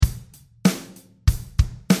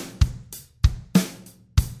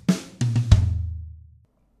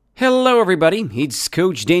Hello, everybody. It's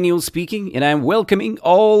Coach Daniel speaking, and I'm welcoming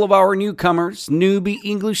all of our newcomers, newbie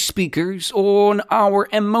English speakers, on our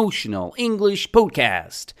Emotional English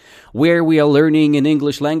podcast, where we are learning an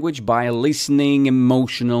English language by listening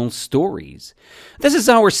emotional stories. This is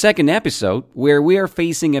our second episode, where we are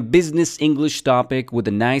facing a business English topic with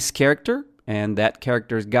a nice character, and that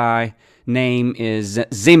character's guy name is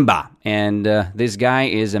Simba, and this guy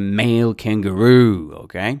is a male kangaroo,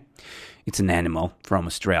 okay? It's an animal from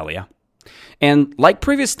Australia. And like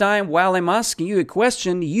previous time, while I'm asking you a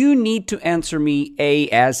question, you need to answer me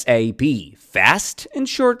ASAP, fast and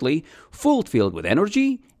shortly, fulfilled with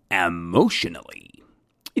energy, emotionally.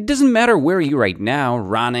 It doesn't matter where you're right now,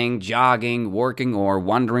 running, jogging, working, or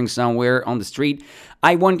wandering somewhere on the street.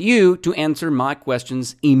 I want you to answer my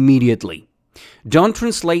questions immediately. Don't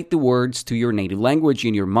translate the words to your native language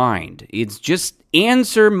in your mind. It's just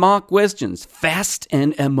answer my questions fast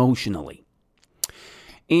and emotionally.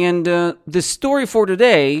 And the story for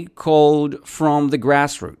today called From the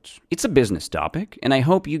Grassroots. It's a business topic, and I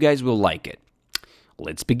hope you guys will like it.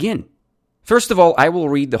 Let's begin. First of all, I will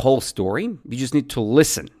read the whole story. You just need to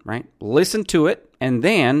listen, right? Listen to it, and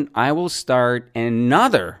then I will start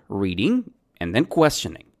another reading and then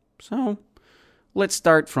questioning. So let's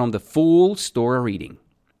start from the full story reading.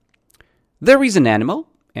 There is an animal,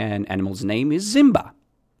 and animal's name is Simba.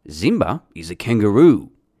 Simba is a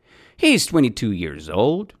kangaroo. He's 22 years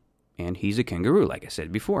old, and he's a kangaroo, like I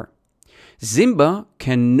said before. Simba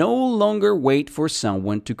can no longer wait for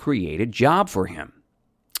someone to create a job for him.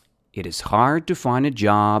 It is hard to find a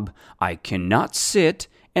job. I cannot sit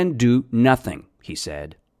and do nothing, he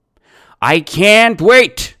said. I can't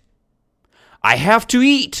wait. I have to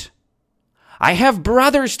eat. I have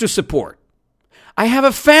brothers to support. I have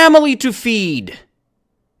a family to feed.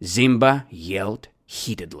 Simba yelled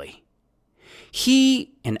heatedly.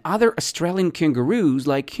 He and other Australian kangaroos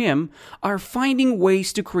like him are finding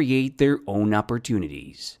ways to create their own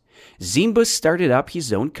opportunities. Simba started up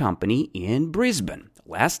his own company in Brisbane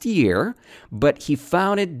last year, but he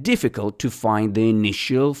found it difficult to find the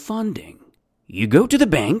initial funding. You go to the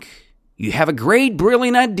bank, you have a great,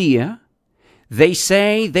 brilliant idea. They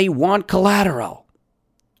say they want collateral.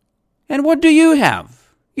 And what do you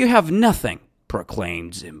have? You have nothing,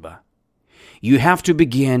 proclaimed Simba. You have to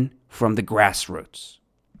begin from the grassroots.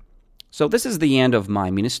 So this is the end of my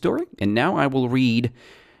mini-story, and now I will read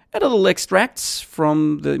a little extracts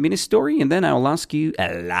from the mini-story, and then I will ask you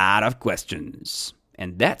a lot of questions.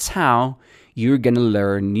 And that's how you're going to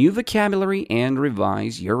learn new vocabulary and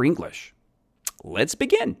revise your English. Let's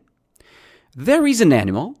begin. There is an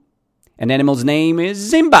animal. An animal's name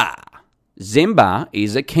is Simba. Simba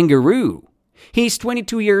is a kangaroo. He's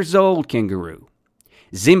 22 years old, kangaroo.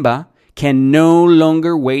 Simba can no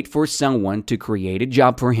longer wait for someone to create a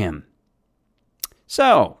job for him.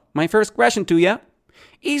 So, my first question to you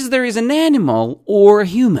is there is an animal or a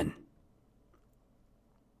human?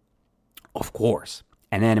 Of course,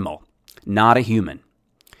 an animal, not a human.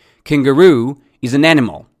 Kangaroo is an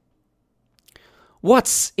animal.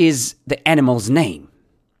 What is the animal's name?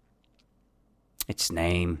 Its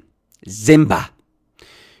name, Simba.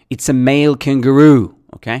 It's a male kangaroo,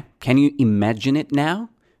 okay? Can you imagine it now?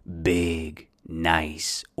 Big,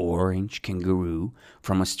 nice, orange kangaroo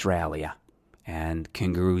from Australia. And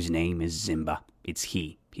kangaroo's name is Simba. It's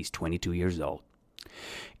he. He's 22 years old.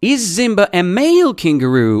 Is Simba a male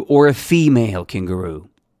kangaroo or a female kangaroo?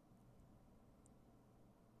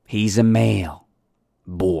 He's a male.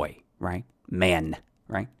 Boy, right? Man,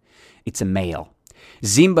 right? It's a male.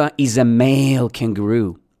 Simba is a male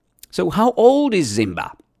kangaroo. So how old is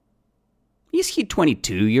Simba? Is he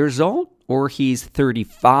 22 years old or he's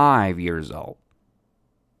 35 years old?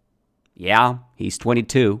 Yeah, he's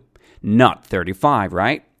 22, not 35,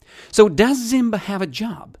 right? So does Simba have a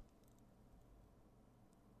job?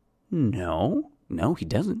 No, he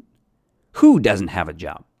doesn't. Who doesn't have a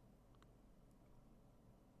job?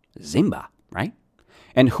 Simba, right?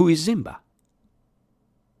 And who is Simba?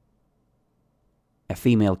 A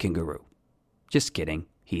female kangaroo. Just kidding.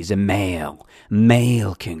 He's a male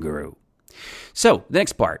kangaroo. So, the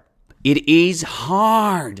next part. It is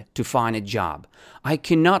hard to find a job. I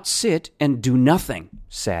cannot sit and do nothing,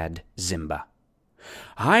 said Simba.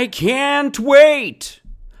 I can't wait.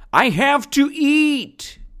 I have to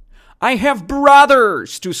eat. I have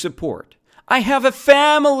brothers to support. I have a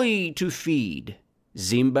family to feed.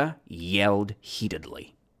 Simba yelled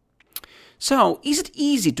heatedly. So, is it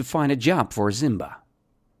easy to find a job for Simba?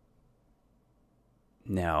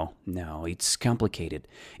 No, it's complicated.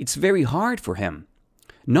 It's very hard for him.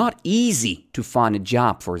 Not easy to find a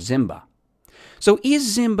job for Simba. So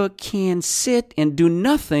is Simba can sit and do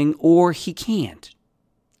nothing or he can't?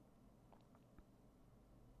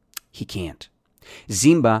 He can't.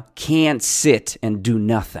 Simba can't sit and do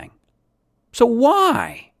nothing. So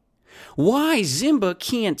why? Why Simba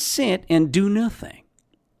can't sit and do nothing?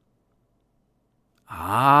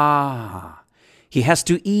 He has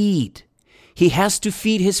to eat. He has to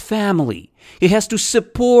feed his family. He has to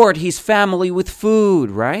support his family with food,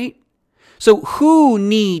 right? So who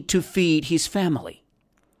need to feed his family?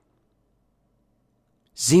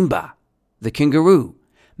 Simba, the kangaroo,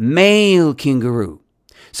 male kangaroo.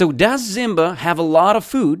 So does Simba have a lot of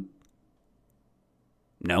food?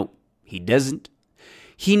 No, he doesn't.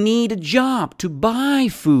 He need a job to buy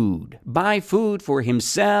food for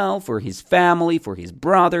himself, for his family, for his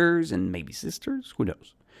brothers, and maybe sisters, who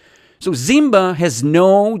knows. So Simba has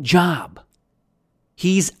no job.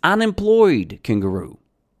 He's unemployed kangaroo.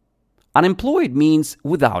 Unemployed means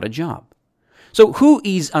without a job. So who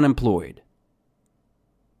is unemployed?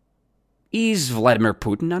 Is Vladimir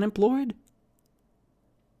Putin unemployed?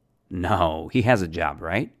 No, he has a job,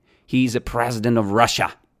 right? He's a president of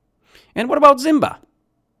Russia. And what about Simba?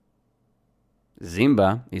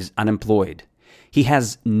 Simba is unemployed. He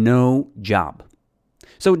has no job.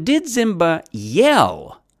 So did Simba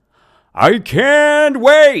yell, "I can't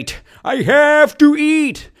wait! I have to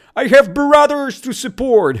eat! I have brothers to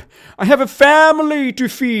support! I have a family to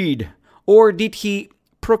feed!" Or did he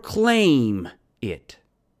proclaim it?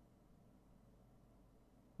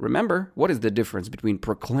 Remember, what is the difference between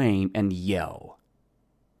proclaim and yell?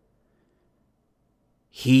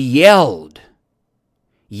 He yelled.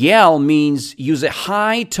 Yell means use a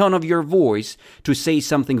high tone of your voice to say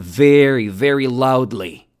something very, very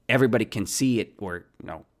loudly. Everybody can see it or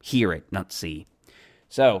hear it, not see.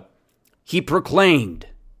 So, he proclaimed.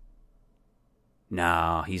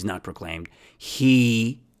 No, he's not proclaimed.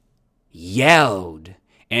 He yelled.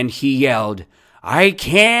 And he yelled, "I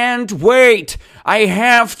can't wait! I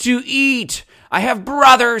have to eat! I have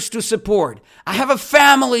brothers to support! I have a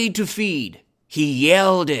family to feed!" He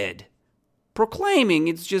yelled it. Proclaiming,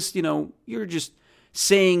 it's just, you're just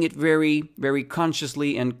saying it very, very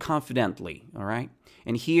consciously and confidently, all right?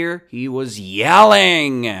 And here he was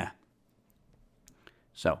yelling.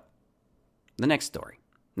 So, the next story,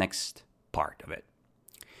 next part of it.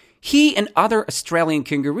 He and other Australian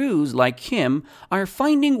kangaroos like him are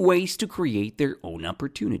finding ways to create their own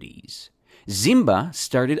opportunities. Simba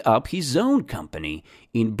started up his own company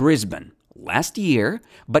in Brisbane last year,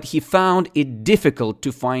 but he found it difficult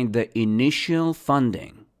to find the initial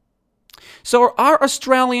funding. So are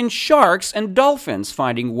Australian sharks and dolphins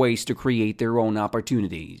finding ways to create their own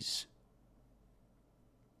opportunities?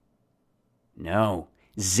 No.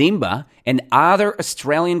 Simba and other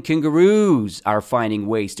Australian kangaroos are finding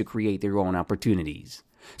ways to create their own opportunities.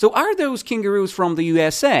 So are those kangaroos from the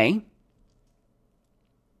USA?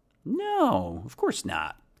 No, of course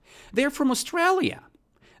not. They're from Australia.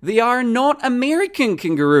 They are not American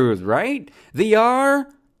kangaroos, right? They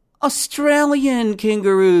are Australian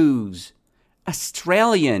kangaroos.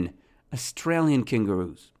 Australian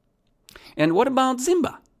kangaroos. And what about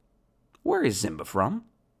Simba? Where is Simba from?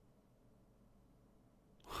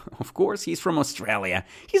 Of course, he's from Australia.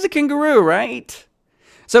 He's a kangaroo, right?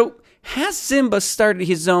 So, has Simba started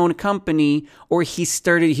his own company or he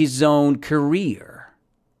started his own career?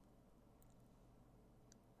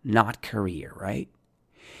 Not career, right?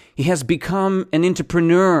 He has become an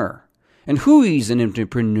entrepreneur. And who is an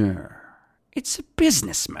entrepreneur? It's a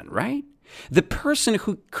businessman, right? The person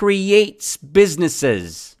who creates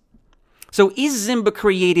businesses. So is Simba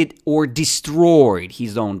created or destroyed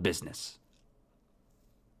his own business?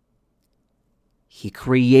 He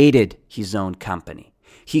created his own company.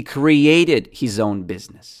 He created his own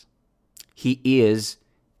business. He is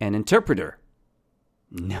an interpreter.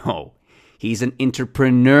 No, he's an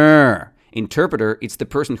entrepreneur. Interpreter, it's the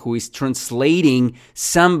person who is translating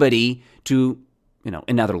somebody to,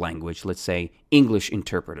 another language, let's say English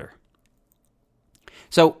interpreter.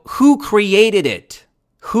 So who created it?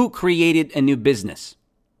 Who created a new business?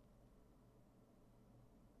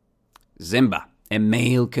 Simba, a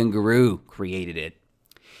male kangaroo, created it.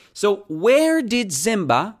 So where did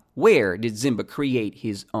Simba create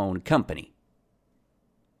his own company?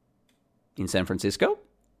 In San Francisco?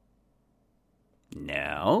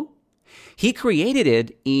 No. He created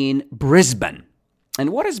it in Brisbane. And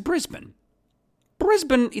what is Brisbane?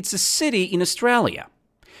 Brisbane, it's a city in Australia.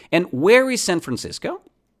 And where is San Francisco?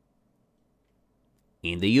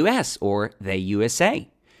 In the US or the USA.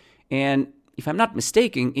 And if I'm not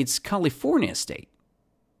mistaken, it's California state.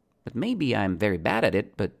 But maybe I'm very bad at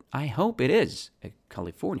it, but I hope it is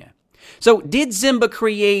California. So did Simba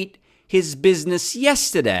create his business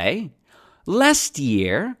yesterday, last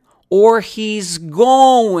year, or he's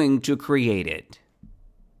going to create it?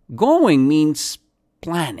 Going means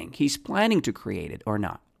planning. He's planning to create it or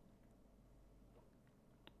not.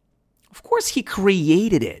 Of course, he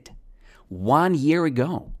created it 1 year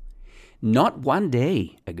ago. Not 1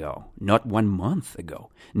 day ago. Not 1 month ago.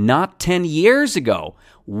 Not 10 years ago.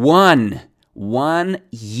 One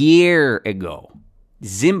year ago.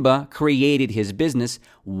 Zimba created his business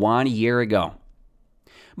 1 year ago.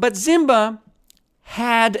 But Zimba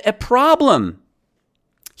had a problem.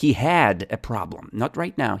 He had a problem. Not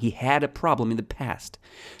right now. He had a problem in the past.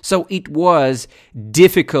 So it was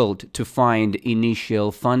difficult to find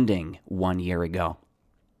initial funding 1 year ago.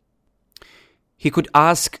 He could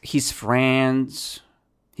ask his friends,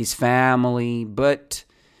 his family, but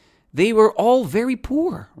they were all very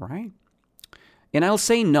poor, right? And I'll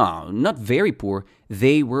say no, not very poor.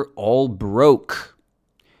 They were all broke.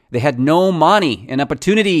 They had no money and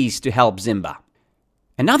opportunities to help Zimba.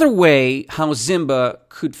 Another way how Zimba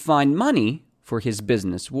could find money for his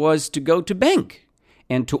business was to go to bank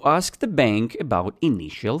and to ask the bank about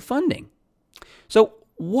initial funding. So,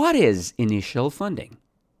 what is initial funding?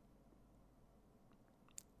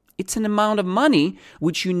 It's an amount of money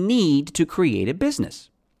which you need to create a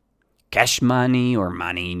business. Cash money or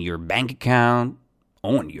money in your bank account,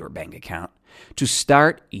 on your bank account, to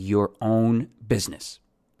start your own business.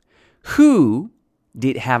 Who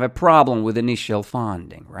did have a problem with initial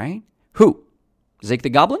funding, right? Who? Zig the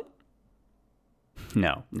Goblin?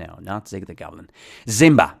 No, not Zig the Goblin.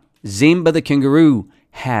 Zimba the kangaroo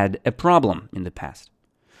had a problem in the past.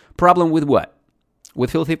 Problem with what?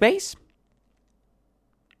 With Filthy Face?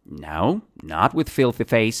 No, not with Filthy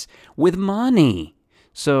Face. With money.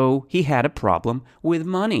 So he had a problem with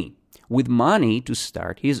money. With money to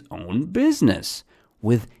start his own business.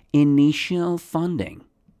 With initial funding.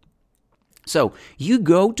 So you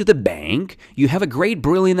go to the bank, you have a great,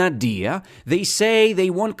 brilliant idea. They say they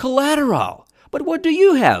want collateral. But what do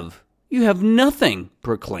you have? You have nothing,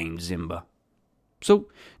 proclaimed Zimba. So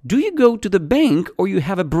do you go to the bank or you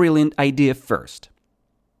have a brilliant idea first?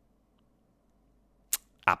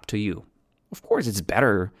 Up to you. Of course, it's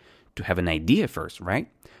better to have an idea first,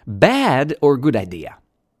 right? Bad or good idea?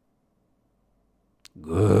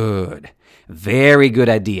 Good. Very good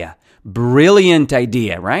idea. Brilliant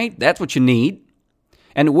idea, right? That's what you need.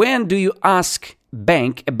 And when do you ask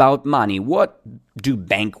bank about money? What do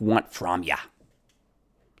bank want from ya?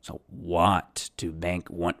 So what do bank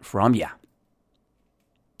want from ya?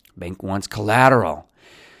 Bank wants collateral.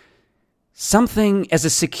 Something as a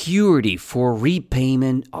security for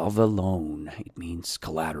repayment of a loan. It means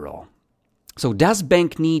collateral. So does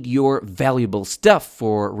bank need your valuable stuff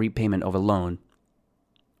for repayment of a loan?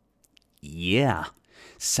 Yeah.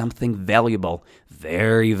 Something valuable,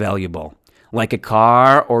 very valuable, like a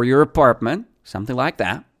car or your apartment, something like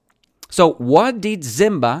that. So what did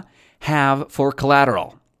Zimba have for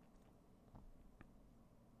collateral?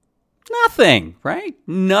 Nothing, right?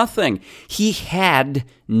 Nothing. He had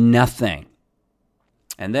nothing.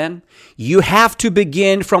 And then you have to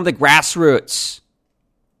begin from the grassroots.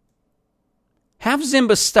 Have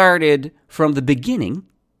Zimba started from the beginning?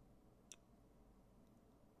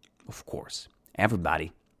 Of course.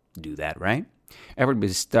 Everybody do that, right?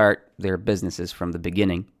 Everybody start their businesses from the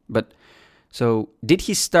beginning. But so did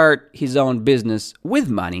he start his own business with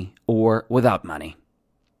money or without money?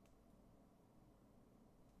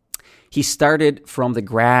 He started from the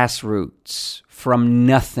grassroots, from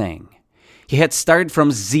nothing. He had started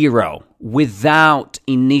from zero, without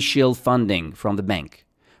initial funding from the bank,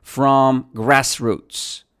 from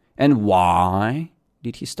grassroots. And why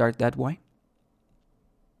did he start that way?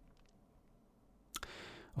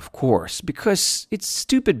 Of course, because it's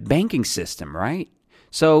stupid banking system, right?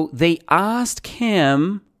 So they asked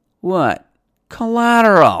him, what?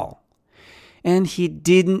 Collateral. And he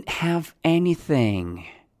didn't have anything,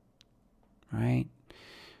 right?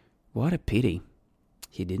 What a pity.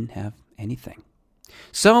 He didn't have anything.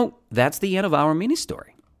 So that's the end of our mini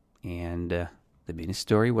story. And the mini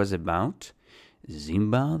story was about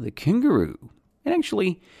Zimba the kangaroo. And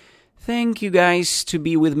actually, thank you guys to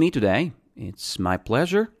be with me today. It's my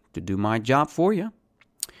pleasure to do my job for you.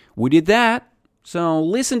 We did that, so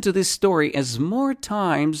listen to this story as more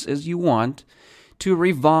times as you want to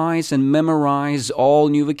revise and memorize all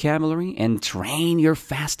new vocabulary and train your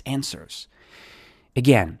fast answers.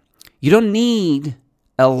 Again, you don't need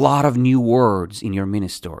a lot of new words in your mini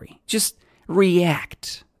story. Just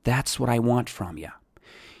react. That's what I want from you.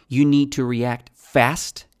 You need to react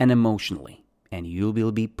fast and emotionally, and you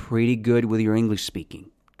will be pretty good with your English speaking.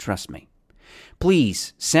 Trust me.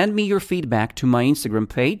 please send me your feedback to my Instagram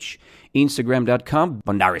page,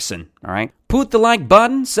 instagram.com/Bondarison. All right. Put the like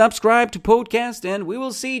button, subscribe to podcast, and we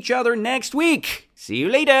will see each other next week. See you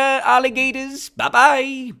later, alligators.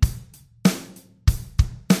 Bye-bye.